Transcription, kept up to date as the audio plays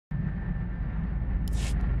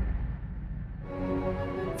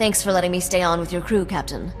Thanks for letting me stay on with your crew,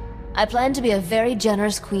 Captain. I plan to be a very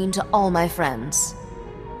generous queen to all my friends.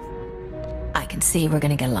 I can see we're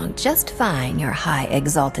gonna get along just fine, your high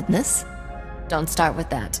exaltedness. Don't start with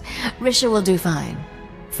that. Risha will do fine.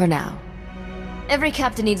 For now. Every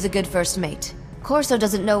captain needs a good first mate. Corso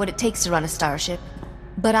doesn't know what it takes to run a starship.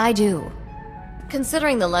 But I do.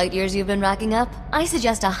 Considering the light years you've been racking up, I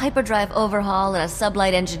suggest a hyperdrive overhaul and a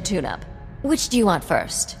sublight engine tune-up. Which do you want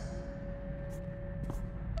first?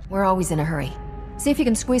 We're always in a hurry. See if you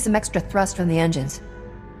can squeeze some extra thrust from the engines.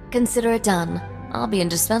 Consider it done. I'll be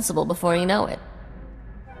indispensable before you know it.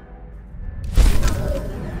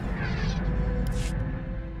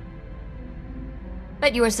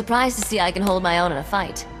 Bet you were surprised to see I can hold my own in a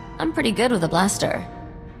fight. I'm pretty good with a blaster.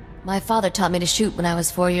 My father taught me to shoot when I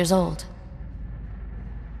was 4 years old.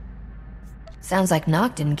 Sounds like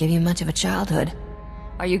Nock didn't give you much of a childhood.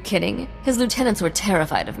 Are you kidding? His lieutenants were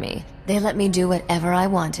terrified of me. They let me do whatever I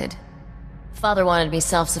wanted. Father wanted me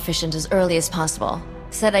self-sufficient as early as possible.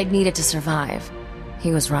 Said I'd need it to survive.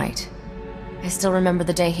 He was right. I still remember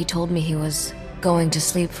the day he told me he was going to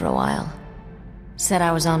sleep for a while. Said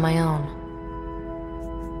I was on my own.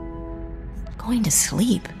 Going to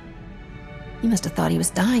sleep? You must have thought he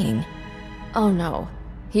was dying. Oh no.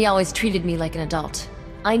 He always treated me like an adult.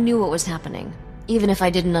 I knew what was happening, even if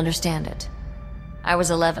I didn't understand it. I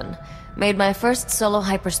was 11, made my first solo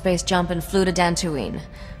hyperspace jump and flew to Dantooine.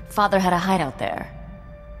 Father had a hideout there.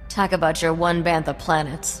 Talk about your one bantha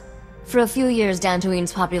planets. For a few years,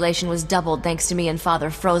 Dantooine's population was doubled thanks to me and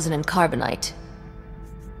Father frozen in carbonite.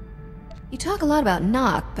 You talk a lot about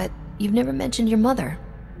Nock, but you've never mentioned your mother.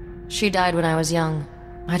 She died when I was young.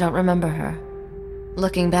 I don't remember her.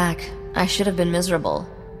 Looking back, I should have been miserable.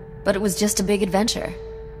 But it was just a big adventure.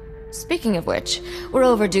 Speaking of which, we're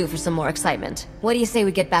overdue for some more excitement. What do you say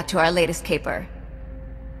we get back to our latest caper?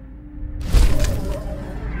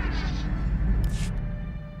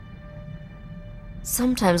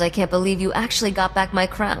 Sometimes I can't believe you actually got back my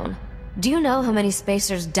crown. Do you know how many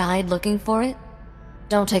spacers died looking for it?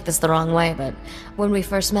 Don't take this the wrong way, but when we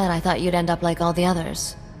first met, I thought you'd end up like all the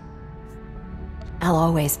others. I'll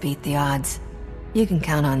always beat the odds. You can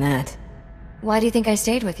count on that. Why do you think I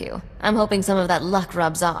stayed with you? I'm hoping some of that luck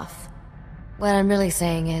rubs off. What I'm really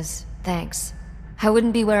saying is, thanks. I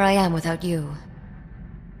wouldn't be where I am without you.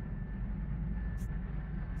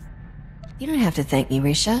 You don't have to thank me,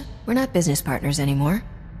 Risha. We're not business partners anymore.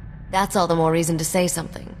 That's all the more reason to say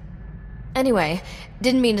something. Anyway,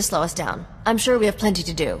 didn't mean to slow us down. I'm sure we have plenty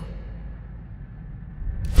to do.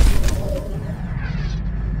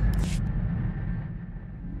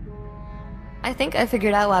 I think I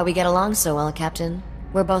figured out why we get along so well, Captain.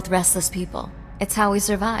 We're both restless people. It's how we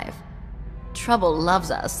survive. Trouble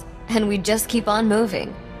loves us, and we just keep on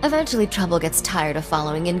moving. Eventually, Trouble gets tired of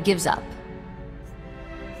following and gives up.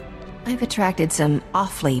 I've attracted some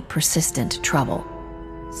awfully persistent trouble.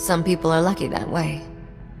 Some people are lucky that way.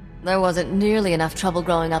 There wasn't nearly enough trouble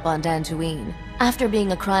growing up on Dantooine. After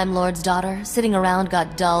being a crime lord's daughter, sitting around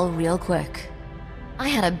got dull real quick. I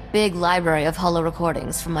had a big library of holo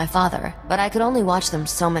recordings from my father, but I could only watch them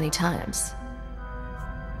so many times.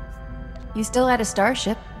 You still had a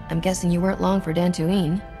starship. I'm guessing you weren't long for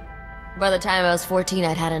Dantooine. By the time I was 14,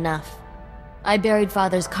 I'd had enough. I buried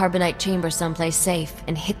Father's carbonite chamber someplace safe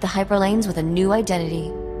and hit the hyperlanes with a new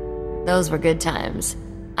identity. Those were good times.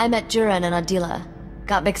 I met Juran and Adila,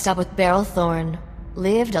 got mixed up with Beryl Thorne,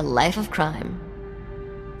 lived a life of crime.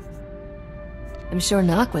 I'm sure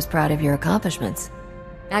Nock was proud of your accomplishments.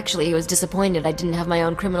 Actually, he was disappointed I didn't have my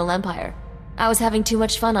own criminal empire. I was having too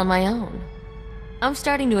much fun on my own. I'm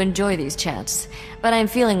starting to enjoy these chats, but I'm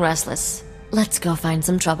feeling restless. Let's go find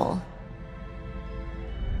some trouble.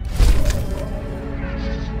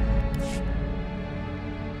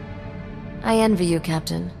 I envy you,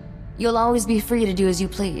 Captain. You'll always be free to do as you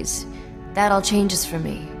please. That all changes for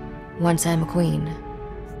me, once I'm a queen.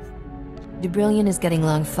 Dubrillion is getting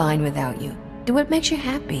along fine without you. Do what makes you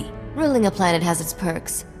happy. Ruling a planet has its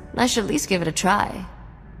perks. I should at least give it a try.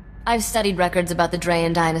 I've studied records about the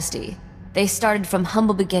Drayan dynasty. They started from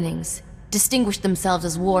humble beginnings, distinguished themselves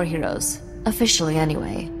as war heroes, officially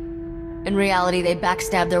anyway. In reality, they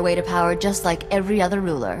backstabbed their way to power just like every other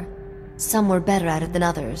ruler. Some were better at it than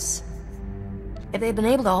others. If they'd been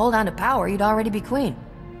able to hold on to power, you'd already be queen.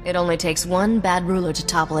 It only takes one bad ruler to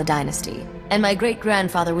topple a dynasty, and my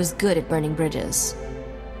great-grandfather was good at burning bridges.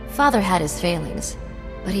 Father had his failings,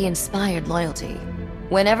 but he inspired loyalty.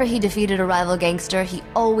 Whenever he defeated a rival gangster, he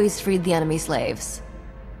always freed the enemy slaves.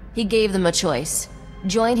 He gave them a choice: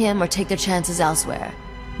 join him or take their chances elsewhere.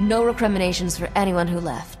 No recriminations for anyone who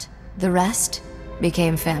left. The rest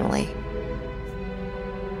became family.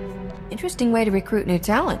 Interesting way to recruit new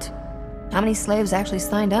talent. How many slaves actually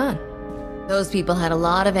signed on? Those people had a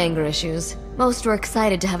lot of anger issues. Most were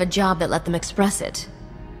excited to have a job that let them express it.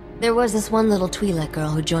 There was this one little Twi'lek girl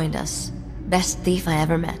who joined us. Best thief I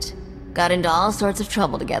ever met. Got into all sorts of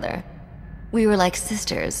trouble together. We were like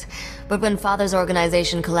sisters, but when Father's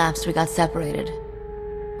organization collapsed, we got separated.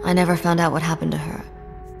 I never found out what happened to her.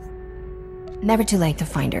 Never too late to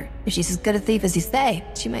find her. If she's as good a thief as you say,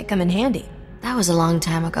 she might come in handy. That was a long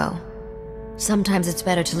time ago. Sometimes it's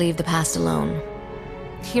better to leave the past alone.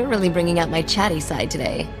 You're really bringing out my chatty side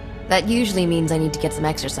today. That usually means I need to get some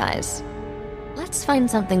exercise. Let's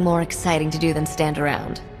find something more exciting to do than stand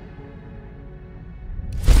around.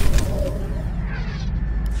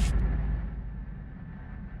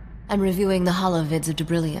 I'm reviewing the holovids of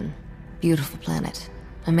Dubrillion. Beautiful planet.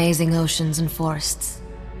 Amazing oceans and forests.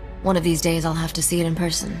 One of these days I'll have to see it in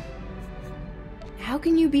person. How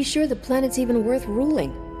can you be sure the planet's even worth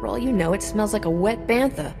ruling? For all you know, it smells like a wet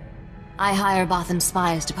bantha. I hire Bothan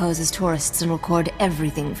spies to pose as tourists and record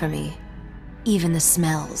everything for me. Even the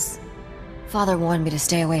smells. Father warned me to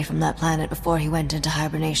stay away from that planet before he went into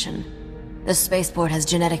hibernation. The spaceport has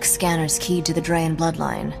genetic scanners keyed to the Drayan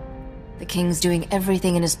bloodline. The King's doing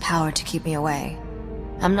everything in his power to keep me away.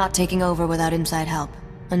 I'm not taking over without inside help.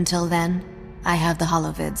 Until then, I have the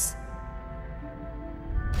holovids.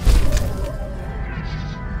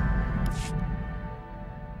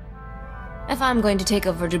 If I'm going to take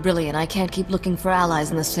over Dubrillion, I can't keep looking for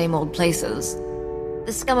allies in the same old places.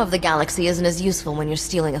 The scum of the galaxy isn't as useful when you're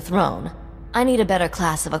stealing a throne. I need a better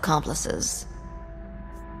class of accomplices.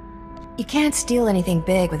 You can't steal anything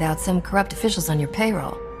big without some corrupt officials on your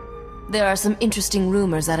payroll. There are some interesting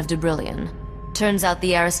rumors out of Dubrillion. Turns out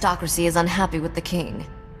the aristocracy is unhappy with the king.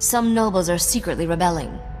 Some nobles are secretly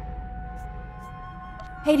rebelling.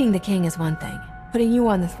 Hating the king is one thing. Putting you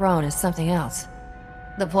on the throne is something else.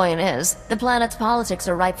 The point is, the planet's politics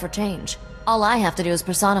are ripe for change. All I have to do is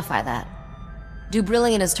personify that.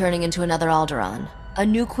 Dubrillion is turning into another Alderaan. A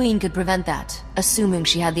new queen could prevent that, assuming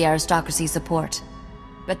she had the aristocracy's support.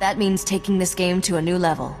 But that means taking this game to a new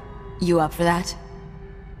level. You up for that?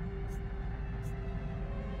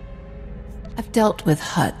 I've dealt with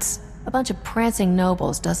Hutts. A bunch of prancing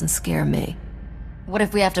nobles doesn't scare me. What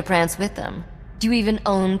if we have to prance with them? Do you even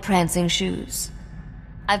own prancing shoes?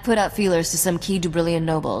 I've put out feelers to some key Dubrillion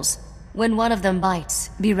nobles. When one of them bites,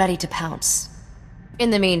 be ready to pounce. In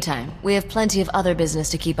the meantime, we have plenty of other business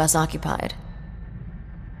to keep us occupied.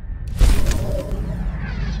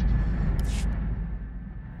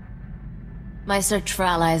 My search for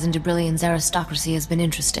allies in Dubrillion's aristocracy has been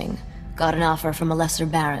interesting. Got an offer from a lesser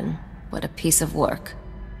baron. What a piece of work.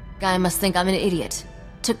 Guy must think I'm an idiot.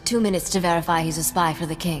 Took 2 minutes to verify he's a spy for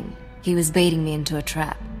the king. He was baiting me into a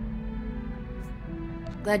trap.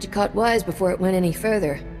 Glad you caught wise before it went any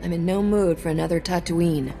further. I'm in no mood for another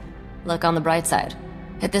Tatooine. Look on the bright side.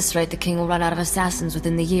 At this rate, the king will run out of assassins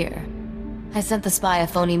within the year. I sent the spy a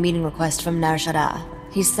phony meeting request from Nar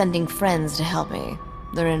Shaddaa. He's sending friends to help me.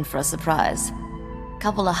 They're in for a surprise.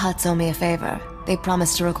 Couple of Hutts owe me a favor. They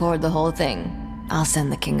promised to record the whole thing. I'll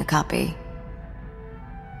send the king a copy.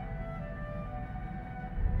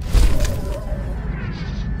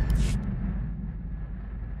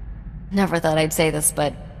 Never thought I'd say this,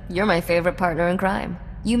 but you're my favorite partner in crime.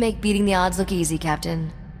 You make beating the odds look easy,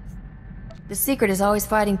 Captain. The secret is always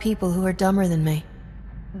fighting people who are dumber than me.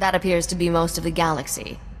 That appears to be most of the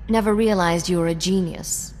galaxy. Never realized you were a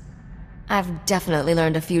genius. I've definitely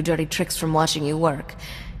learned a few dirty tricks from watching you work.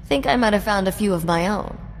 Think I might have found a few of my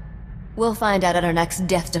own. We'll find out at our next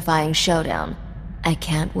death-defying showdown. I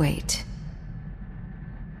can't wait.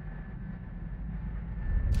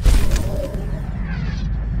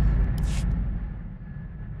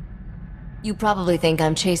 You probably think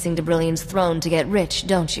I'm chasing Dubrillion's throne to get rich,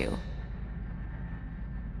 don't you?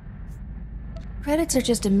 Credits are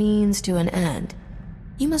just a means to an end.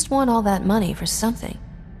 You must want all that money for something.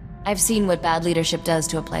 I've seen what bad leadership does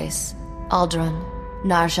to a place. Alderaan,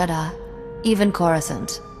 Nar Shaddaa, even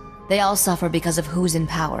Coruscant. They all suffer because of who's in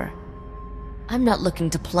power. I'm not looking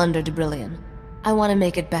to plunder Dubrillion. I want to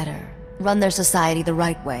make it better. Run their society the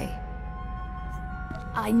right way.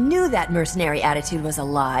 I knew that mercenary attitude was a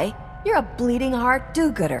lie. You're a bleeding heart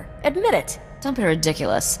do-gooder. Admit it. Don't be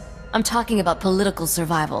ridiculous. I'm talking about political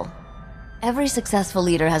survival. Every successful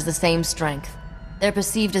leader has the same strength. They're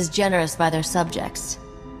perceived as generous by their subjects.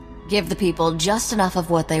 Give the people just enough of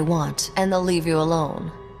what they want, and they'll leave you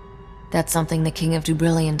alone. That's something the King of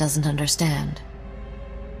Dubrillion doesn't understand.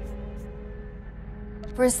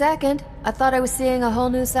 For a second, I thought I was seeing a whole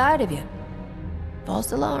new side of you.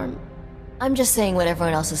 False alarm. I'm just saying what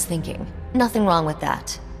everyone else is thinking. Nothing wrong with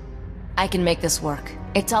that. I can make this work.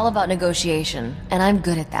 It's all about negotiation, and I'm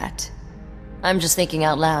good at that. I'm just thinking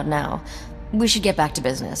out loud now. We should get back to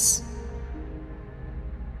business.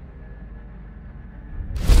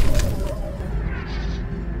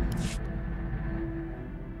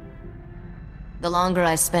 The longer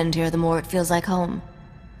I spend here, the more it feels like home.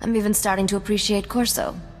 I'm even starting to appreciate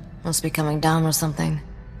Corso. Must be coming down or something.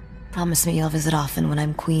 Promise me you'll visit often when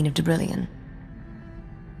I'm Queen of Debrillion.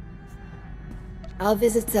 I'll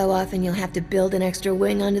visit so often you'll have to build an extra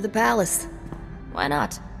wing under the palace. Why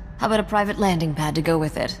not? How about a private landing pad to go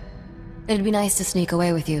with it? It'd be nice to sneak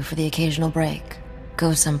away with you for the occasional break.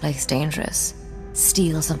 Go someplace dangerous.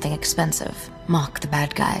 Steal something expensive. Mock the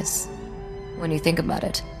bad guys. When you think about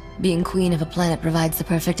it, being queen of a planet provides the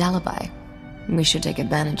perfect alibi. We should take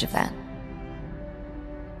advantage of that.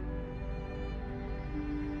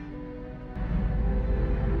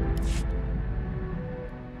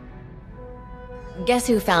 Guess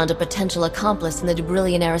who found a potential accomplice in the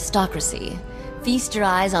Debrillion aristocracy? Feast your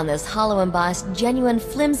eyes on this hollow-embossed, genuine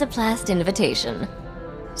flimsoplast invitation.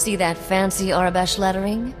 See that fancy Arabesh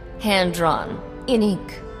lettering? Hand-drawn, in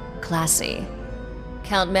ink, classy.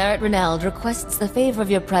 Count Merritt Reneld requests the favor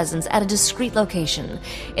of your presence at a discreet location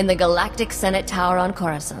in the Galactic Senate Tower on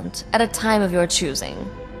Coruscant at a time of your choosing.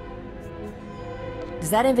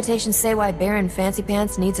 Does that invitation say why Baron Fancy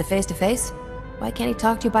Pants needs a face-to-face? Why can't he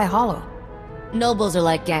talk to you by holo? Nobles are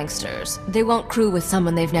like gangsters. They won't crew with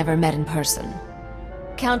someone they've never met in person.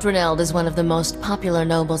 Count Reneld is one of the most popular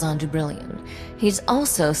nobles on Debrillion. He's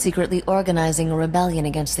also secretly organizing a rebellion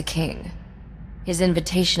against the king. His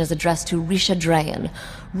invitation is addressed to Risha Drayan,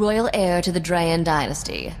 royal heir to the Drayan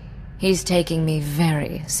dynasty. He's taking me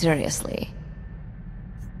very seriously.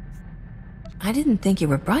 I didn't think you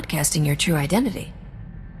were broadcasting your true identity.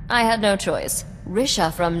 I had no choice.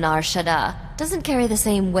 Risha from Nar Shaddaa doesn't carry the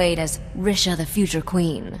same weight as Risha the future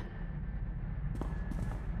queen.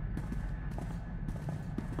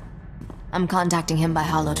 I'm contacting him by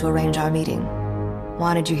holo to arrange our meeting.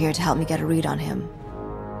 Wanted you here to help me get a read on him.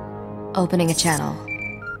 Opening a channel.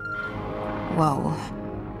 Whoa.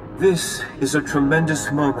 This is a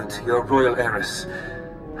tremendous moment, your royal heiress.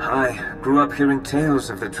 I grew up hearing tales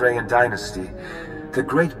of the Drayan dynasty, the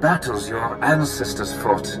great battles your ancestors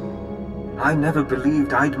fought. I never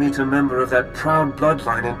believed I'd meet a member of that proud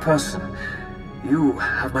bloodline in person. You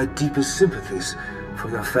have my deepest sympathies for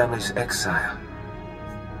your family's exile.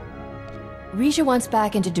 Risha wants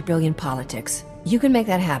back into Debrillion politics. You can make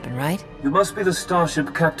that happen, right? You must be the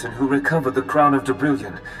starship captain who recovered the crown of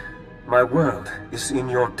Debrillion. My world is in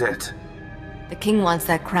your debt. The king wants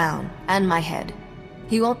that crown, and my head.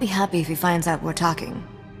 He won't be happy if he finds out we're talking.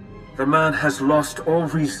 The man has lost all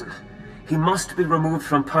reason. He must be removed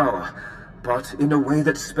from power, but in a way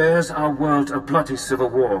that spares our world a bloody civil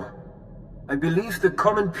war. I believe the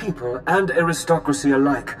common people and aristocracy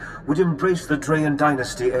alike would embrace the Drayan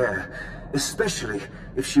dynasty heir, especially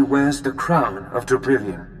if she wears the crown of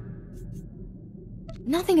Debrillion.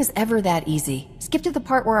 Nothing is ever that easy. Skip to the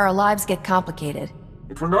part where our lives get complicated.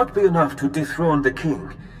 It will not be enough to dethrone the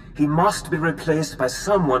king. He must be replaced by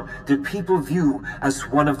someone that people view as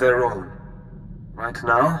one of their own. Right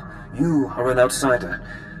now, you are an outsider.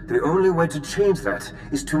 The only way to change that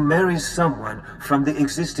is to marry someone from the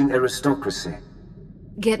existing aristocracy.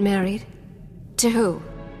 Get married? To who?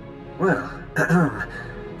 Well,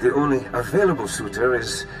 the only available suitor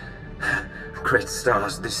is... Great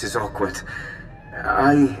stars, this is awkward.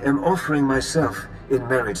 I am offering myself in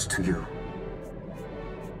marriage to you.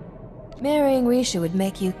 Marrying Risha would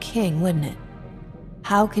make you king, wouldn't it?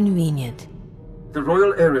 How convenient. The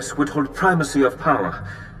royal heiress would hold primacy of power.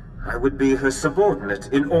 I would be her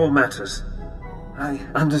subordinate in all matters. I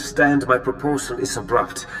understand my proposal is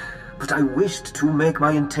abrupt, but I wished to make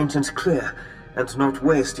my intentions clear and not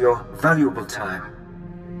waste your valuable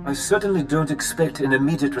time. I certainly don't expect an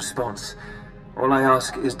immediate response. All I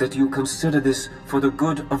ask is that you consider this for the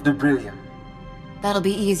good of Debrillion. That'll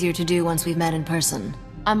be easier to do once we've met in person.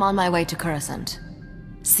 I'm on my way to Coruscant.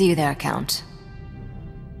 See you there, Count.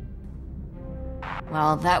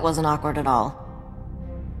 Well, that wasn't awkward at all.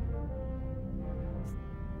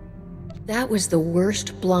 That was the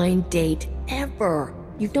worst blind date ever.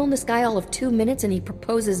 You've known this guy all of 2 minutes and he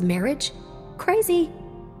proposes marriage? Crazy.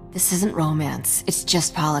 This isn't romance, it's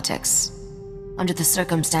just politics. Under the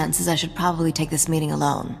circumstances, I should probably take this meeting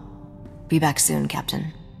alone. Be back soon,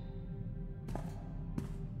 Captain.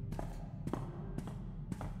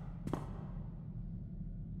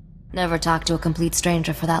 Never talked to a complete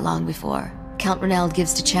stranger for that long before. Count Reneld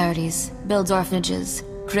gives to charities, builds orphanages,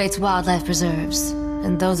 creates wildlife preserves,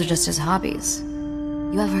 and those are just his hobbies.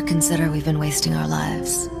 You ever consider we've been wasting our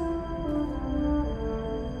lives?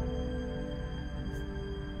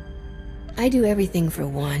 I do everything for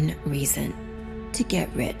one reason: to get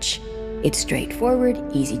rich. It's straightforward,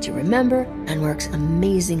 easy to remember, and works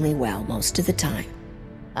amazingly well most of the time.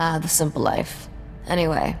 Ah, the simple life.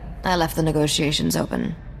 Anyway, I left the negotiations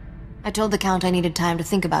open. I told the Count I needed time to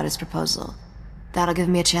think about his proposal. That'll give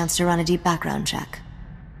me a chance to run a deep background check.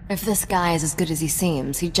 If this guy is as good as he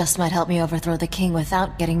seems, he just might help me overthrow the king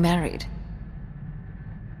without getting married.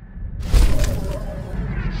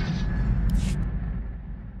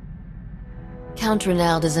 Count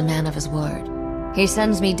Renald is a man of his word. He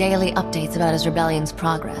sends me daily updates about his rebellion's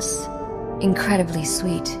progress. Incredibly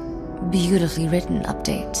sweet, beautifully written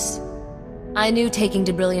updates. I knew taking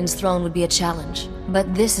Debrillion's throne would be a challenge,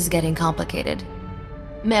 but this is getting complicated.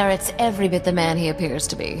 Merritt's every bit the man he appears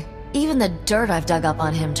to be. Even the dirt I've dug up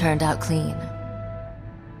on him turned out clean.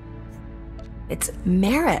 It's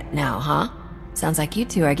Merritt now, huh? Sounds like you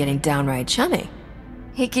two are getting downright chummy.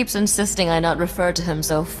 He keeps insisting I not refer to him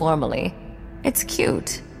so formally. It's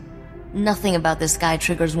cute. Nothing about this guy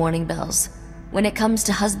triggers warning bells. When it comes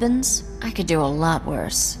to husbands, I could do a lot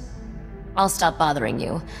worse. I'll stop bothering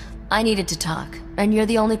you. I needed to talk, and you're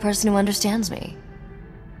the only person who understands me.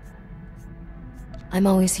 I'm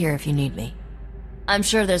always here if you need me. I'm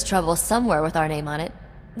sure there's trouble somewhere with our name on it.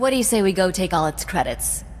 What do you say we go take all its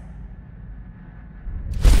credits?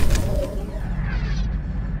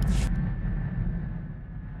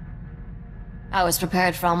 I was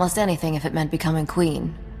prepared for almost anything if it meant becoming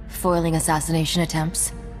queen. Foiling assassination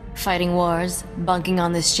attempts, fighting wars, bunking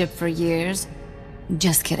on this ship for years.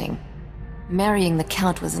 Just kidding. Marrying the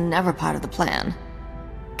Count was never part of the plan.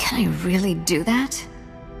 Can I really do that?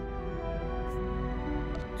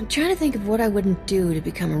 I'm trying to think of what I wouldn't do to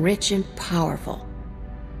become rich and powerful.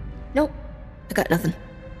 Nope, I got nothing.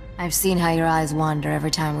 I've seen how your eyes wander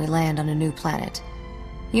every time we land on a new planet.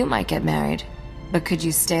 You might get married, but could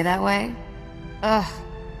you stay that way? Ugh,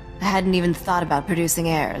 I hadn't even thought about producing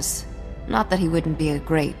heirs. Not that he wouldn't be a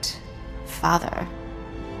great father.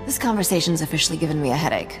 This conversation's officially given me a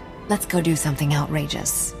headache. Let's go do something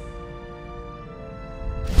outrageous.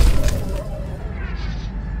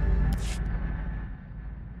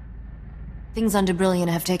 Things on Debrilion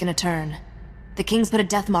have taken a turn. The King's put a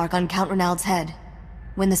death mark on Count Renald's head.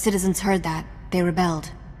 When the citizens heard that, they rebelled.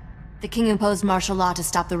 The King imposed martial law to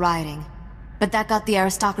stop the rioting, but that got the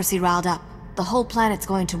aristocracy riled up. The whole planet's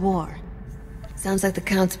going to war. Sounds like the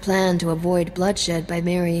Count's plan to avoid bloodshed by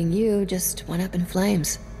marrying you just went up in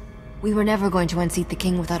flames. We were never going to unseat the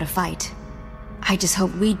King without a fight. I just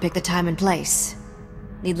hoped we'd pick the time and place.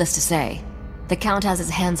 Needless to say, the Count has his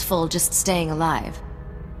hands full just staying alive.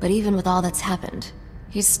 But even with all that's happened,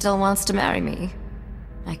 he still wants to marry me.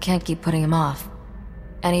 I can't keep putting him off.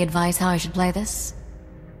 Any advice how I should play this?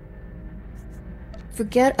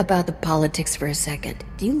 Forget about the politics for a second.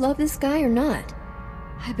 Do you love this guy or not?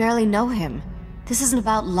 I barely know him. This isn't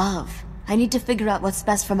about love. I need to figure out what's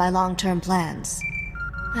best for my long-term plans.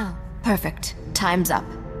 Oh, perfect. Time's up.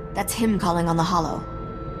 That's him calling on the Hollow.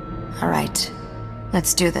 All right,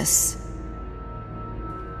 let's do this.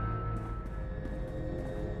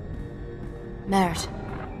 Merritt,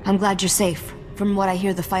 I'm glad you're safe. From what I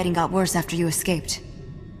hear, the fighting got worse after you escaped.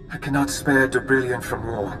 I cannot spare Debrilion from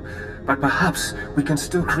war, but perhaps we can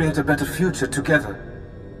still create a better future together.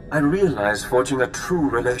 I realize forging a true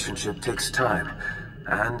relationship takes time,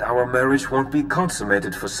 and our marriage won't be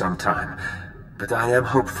consummated for some time, but I am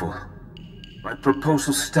hopeful. My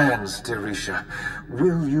proposal stands, dear Risha.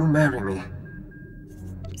 Will you marry me?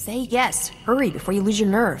 Say yes. Hurry before you lose your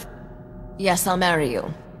nerve. Yes, I'll marry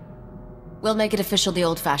you. We'll make it official the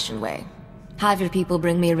old-fashioned way. Have your people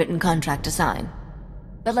bring me a written contract to sign.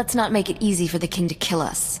 But let's not make it easy for the King to kill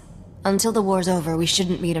us. Until the war's over, we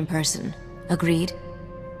shouldn't meet in person. Agreed?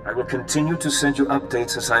 I will continue to send you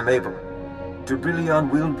updates as I'm able.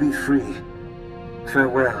 Debrilion will be free.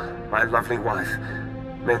 Farewell, my lovely wife.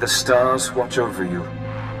 May the stars watch over you.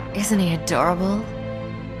 Isn't he adorable?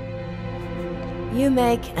 You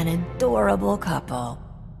make an adorable couple.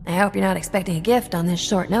 I hope you're not expecting a gift on this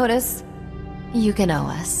short notice. You can owe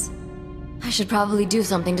us. I should probably do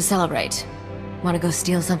something to celebrate. Want to go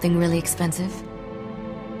steal something really expensive?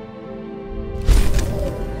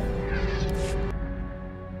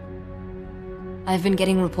 I've been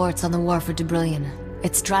getting reports on the war for Debrilion.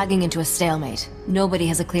 It's dragging into a stalemate. Nobody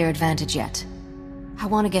has a clear advantage yet. I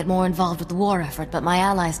want to get more involved with the war effort, but my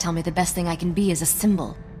allies tell me the best thing I can be is a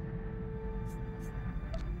symbol.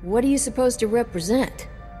 What are you supposed to represent?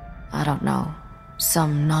 I don't know.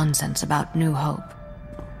 Some nonsense about New Hope.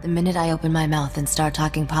 The minute I open my mouth and start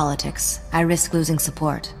talking politics, I risk losing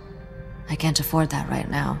support. I can't afford that right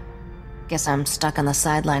now. Guess I'm stuck on the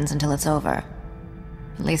sidelines until it's over.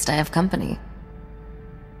 At least I have company.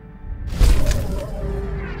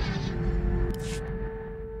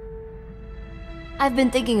 I've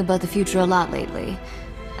been thinking about the future a lot lately,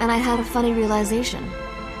 and I had a funny realization.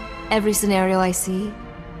 Every scenario I see,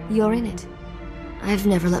 you're in it. I've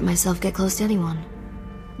never let myself get close to anyone.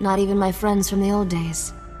 Not even my friends from the old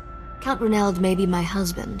days. Count Bruneld may be my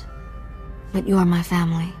husband, but you're my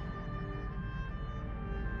family.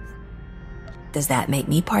 Does that make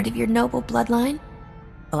me part of your noble bloodline?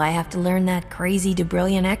 Will I have to learn that crazy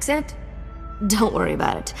Dubrillian accent? Don't worry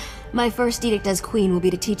about it. My first edict as queen will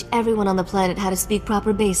be to teach everyone on the planet how to speak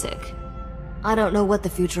proper basic. I don't know what the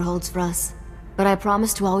future holds for us, but I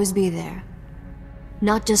promise to always be there.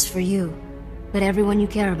 Not just for you, but everyone you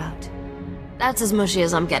care about. That's as mushy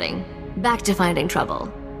as I'm getting. Back to finding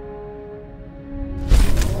trouble.